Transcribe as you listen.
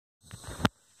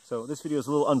So this video is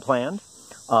a little unplanned,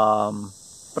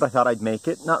 but I thought I'd make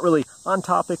it. Not really on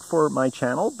topic for my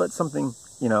channel, but something,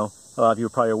 you know, a lot of you are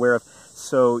probably aware of.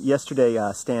 So yesterday,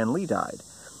 Stan Lee died,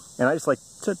 and I just like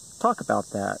to talk about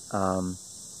that.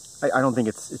 I don't think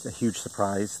it's a huge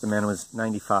surprise. The man was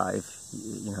 95,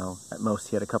 you know, at most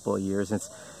he had a couple of years, and it's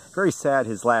very sad.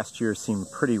 His last year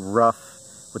seemed pretty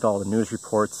rough with all the news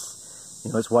reports.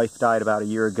 You know, his wife died about a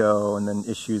year ago, and then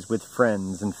issues with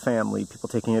friends and family, people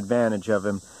taking advantage of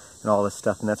him, and all this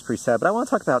stuff, and that's pretty sad. But I want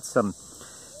to talk about some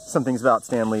things about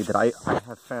Stan Lee that I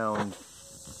have found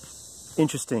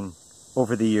interesting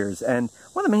over the years. And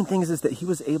one of the main things is that he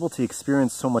was able to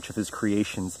experience so much of his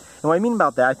creations. And what I mean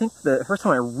about that, I think the first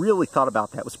time I really thought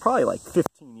about that was probably like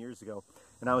 15 years ago.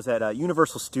 And I was at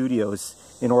Universal Studios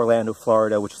in Orlando,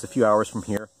 Florida, which is a few hours from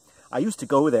here. I used to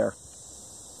go there.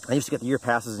 I used to get the year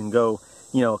passes and go,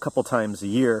 you know, a couple times a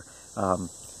year.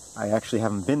 I actually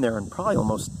haven't been there in probably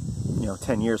almost, you know,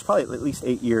 10 years, probably at least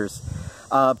 8 years.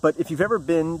 But if you've ever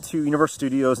been to Universal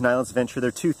Studios and Islands Adventure,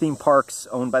 they're two theme parks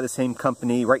owned by the same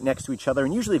company right next to each other.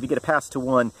 And usually if you get a pass to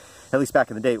one, at least back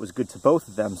in the day, it was good to both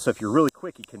of them. So if you're really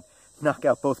quick, you can knock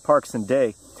out both parks in a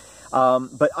day.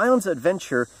 But Islands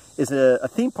Adventure is a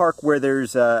theme park where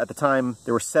there's, at the time,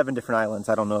 there were 7 different islands.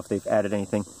 I don't know if they've added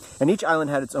anything. And each island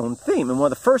had its own theme. And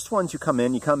one of the first ones you come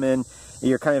in,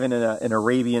 you're kind of in an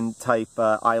Arabian-type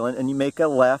island, and you make a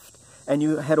left, and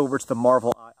you head over to the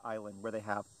Marvel Island, where they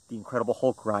have the Incredible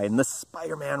Hulk ride, and the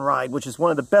Spider-Man ride, which is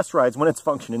one of the best rides when it's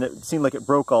functioning. It seemed like it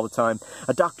broke all the time.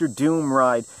 A Doctor Doom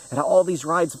ride, and all these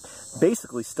rides,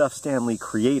 basically stuff Stan Lee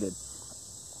created.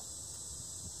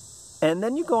 And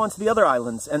then you go on to the other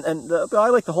islands, and I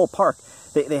like the whole park.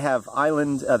 They have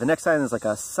island, the next island is like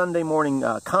a Sunday morning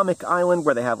comic island,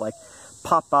 where they have like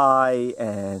Popeye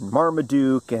and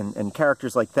Marmaduke and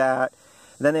characters like that.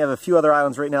 And then they have a few other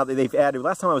islands right now that they've added.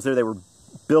 Last time I was there, they were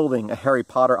building a Harry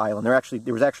Potter island.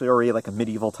 There was actually already like a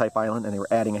medieval type island, and they were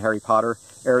adding a Harry Potter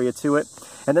area to it.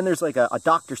 And then there's like a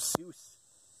Dr. Seuss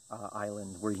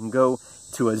island, where you can go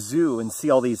to a zoo and see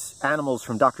all these animals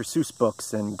from Dr. Seuss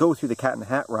books and go through the Cat in the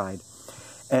Hat ride.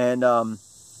 And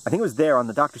I think it was there on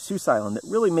the Dr. Seuss island that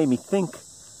really made me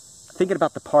thinking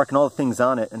about the park and all the things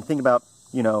on it, and think about,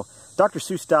 you know, Dr.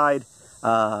 Seuss died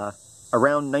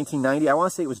around 1990. I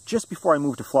want to say it was just before I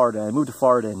moved to Florida. I moved to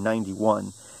Florida in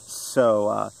 91.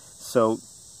 So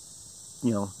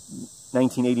you know,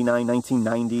 1989,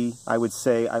 1990, I would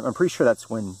say. I'm pretty sure that's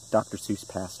when Dr. Seuss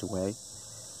passed away.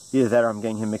 Either that or I'm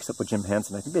getting him mixed up with Jim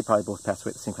Henson. I think they probably both passed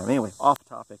away at the same time. Anyway, off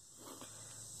topic.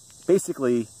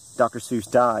 Basically, Dr. Seuss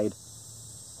died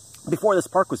before this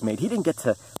park was made. He didn't get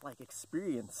to, like,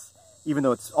 experience, even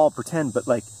though it's all pretend, but,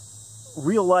 like,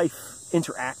 real life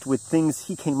interact with things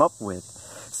he came up with.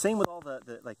 Same with all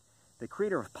the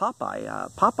creator of Popeye.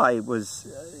 Popeye was,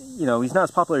 you know, he's not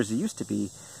as popular as he used to be,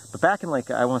 but back in, like,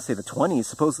 I want to say the 20s,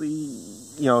 supposedly,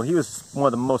 you know, he was one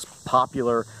of the most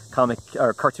popular comic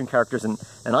or cartoon characters, and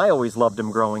I always loved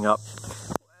him growing up.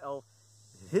 Well,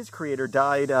 his creator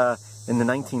died in the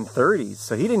 1930s,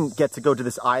 so he didn't get to go to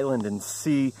this island and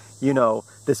see, you know,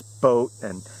 this boat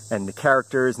and the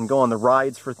characters and go on the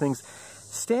rides for things.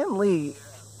 Stan Lee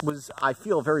was, I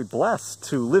feel, very blessed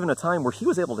to live in a time where he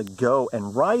was able to go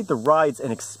and ride the rides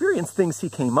and experience things he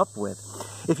came up with.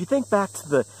 If you think back to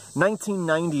the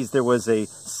 1990s, there was a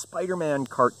Spider-Man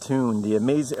cartoon, the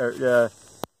amazing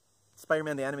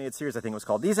Spider-Man the Animated Series, I think it was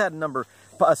called. These had a number,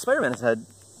 Spider-Man has had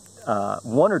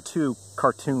 1 or 2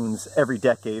 cartoons every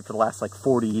decade for the last like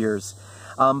 40 years.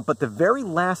 But the very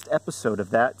last episode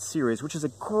of that series, which is a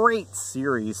great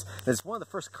series, it's one of the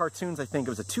first cartoons, I think.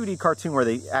 It was a 2D cartoon where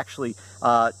they actually,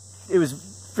 it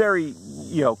was very,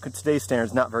 you know, today's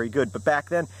standards, not very good, but back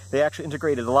then they actually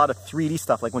integrated a lot of 3D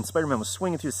stuff. Like when Spider-Man was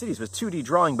swinging through the cities, it was 2D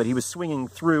drawing, but he was swinging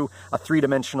through a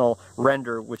 3-dimensional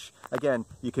render, which, again,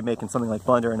 you could make in something like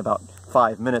Blender in about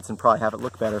 5 minutes and probably have it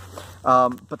look better.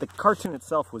 But the cartoon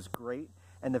itself was great,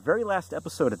 and the very last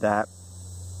episode of that,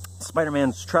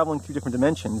 Spider-Man's traveling through different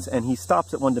dimensions, and he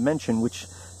stops at one dimension, which is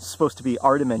supposed to be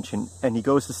our dimension, and he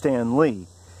goes to Stan Lee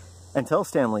and tells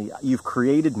Stan Lee, "You've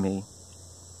created me,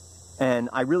 and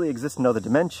I really exist in other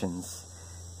dimensions."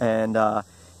 And,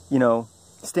 you know,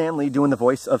 Stan Lee, doing the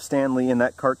voice of Stan Lee in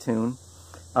that cartoon,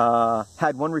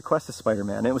 had one request of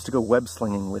Spider-Man, and it was to go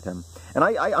web-slinging with him. And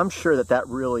I'm sure that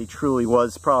really, truly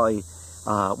was probably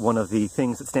one of the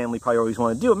things that Stan Lee probably always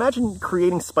wanted to do. Imagine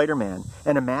creating Spider-Man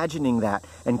and imagining that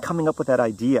and coming up with that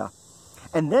idea.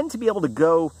 And then to be able to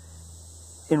go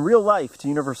in real life to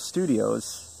Universal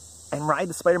Studios and ride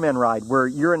the Spider-Man ride, where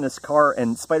you're in this car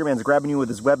and Spider-Man's grabbing you with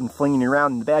his web and flinging you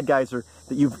around, and the bad guys that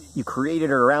you created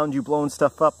are around you blowing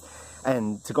stuff up.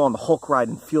 and to go on the Hulk ride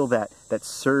and feel that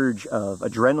surge of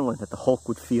adrenaline that the Hulk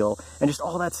would feel, and just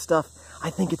all that stuff. I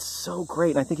think it's so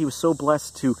great, and I think he was so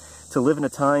blessed to live in a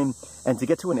time and to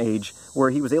get to an age where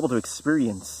he was able to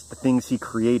experience the things he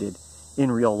created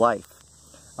in real life.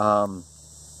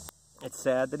 It's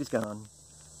sad that he's gone.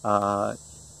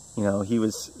 You know, he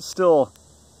was still,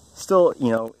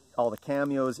 you know, all the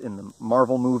cameos in the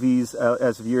Marvel movies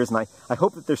as of years, and I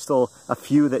hope that there's still a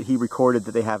few that he recorded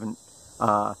that they haven't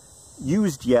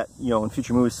used yet, you know, in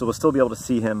future movies, so we'll still be able to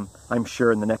see him, I'm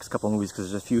sure, in the next couple of movies,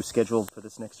 because there's a few scheduled for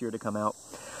this next year to come out.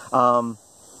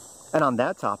 And on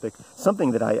that topic,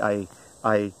 something that I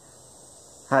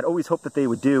had always hoped that they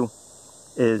would do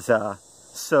is,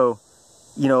 so,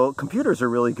 you know, computers are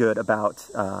really good about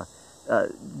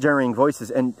generating voices,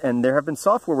 and there have been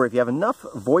software where if you have enough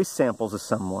voice samples of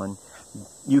someone,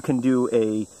 you can do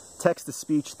a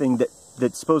text-to-speech thing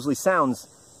that supposedly sounds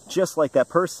just like that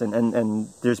person, and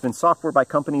there's been software by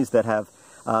companies that have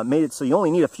made it so you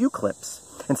only need a few clips.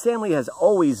 And Stan Lee has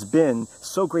always been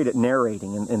so great at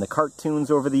narrating in the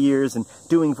cartoons over the years and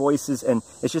doing voices, and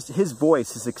it's just his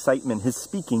voice, his excitement, his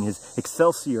speaking, his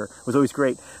Excelsior was always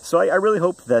great. So I really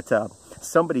hope that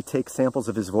somebody takes samples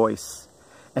of his voice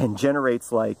and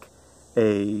generates like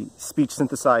a speech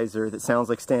synthesizer that sounds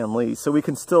like Stan Lee, so we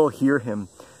can still hear him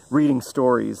reading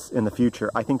stories in the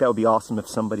future. I think that would be awesome if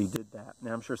somebody did that. And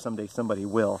I'm sure someday somebody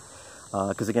will.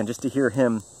 Because again, just to hear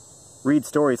him read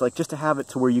stories, like just to have it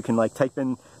to where you can like type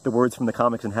in the words from the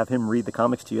comics and have him read the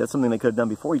comics to you, that's something they could have done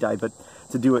before he died, but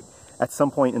to do it at some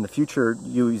point in the future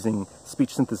using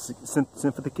speech synthesizing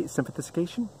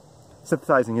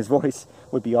his voice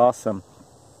would be awesome.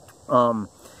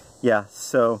 Yeah,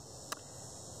 so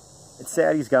it's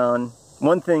sad he's gone.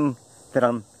 One thing that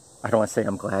I don't want to say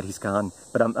I'm glad he's gone,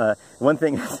 but one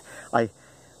thing is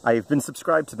I've been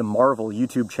subscribed to the Marvel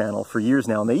YouTube channel for years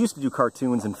now, and they used to do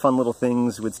cartoons and fun little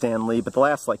things with Stan Lee, but the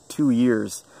last like 2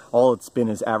 years, all it's been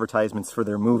is advertisements for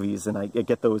their movies, and I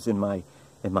get those in my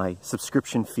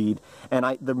subscription feed. And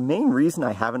the main reason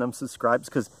I haven't unsubscribed is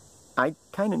because I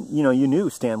kind of, you know, you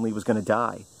knew Stan Lee was going to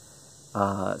die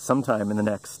sometime in the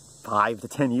next 5 to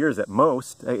 10 years at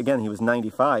most. Again, he was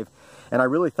 95, and I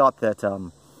really thought that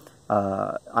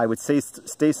I would say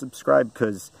stay subscribed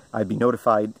because I'd be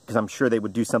notified, because I'm sure they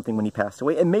would do something when he passed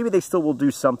away, and maybe they still will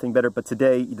do something better. But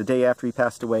today, the day after he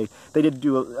passed away, they did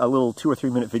do a little 2 or 3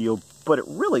 minute video, but it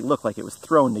really looked like it was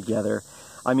thrown together.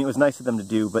 I mean, it was nice of them to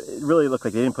do, but it really looked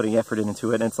like they didn't put any effort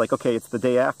into it, and it's like, okay, it's the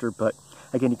day after, but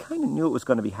again, you kind of knew it was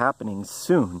going to be happening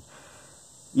soon.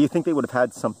 You think they would have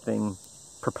had something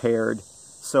prepared,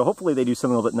 so hopefully they do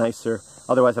something a little bit nicer.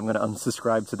 Otherwise, I'm going to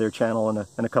unsubscribe to their channel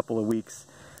in a couple of weeks.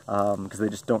 Because they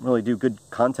just don't really do good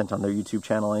content on their YouTube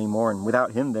channel anymore, and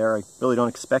without him there, I really don't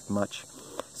expect much.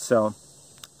 So,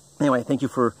 anyway, thank you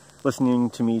for listening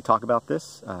to me talk about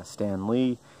this. Stan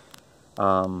Lee.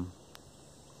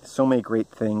 So many great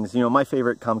things. You know, my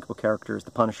favorite comic book character is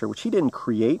the Punisher, which he didn't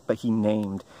create, but he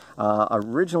named.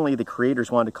 Originally, the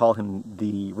creators wanted to call him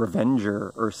the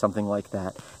Revenger or something like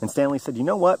that. And Stan Lee said, you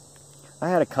know what? I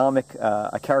had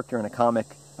a character in a comic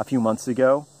a few months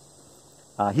ago.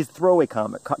 He's a throwaway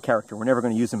comic character. We're never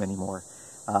going to use him anymore.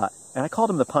 And I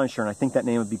called him the Punisher, and I think that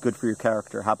name would be good for your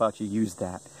character. How about you use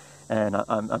that? And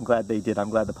I'm glad they did. I'm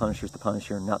glad the Punisher's the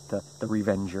Punisher, not the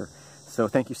Revenger. So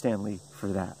thank you, Stan Lee, for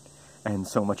that, and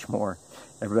so much more.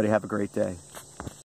 Everybody have a great day.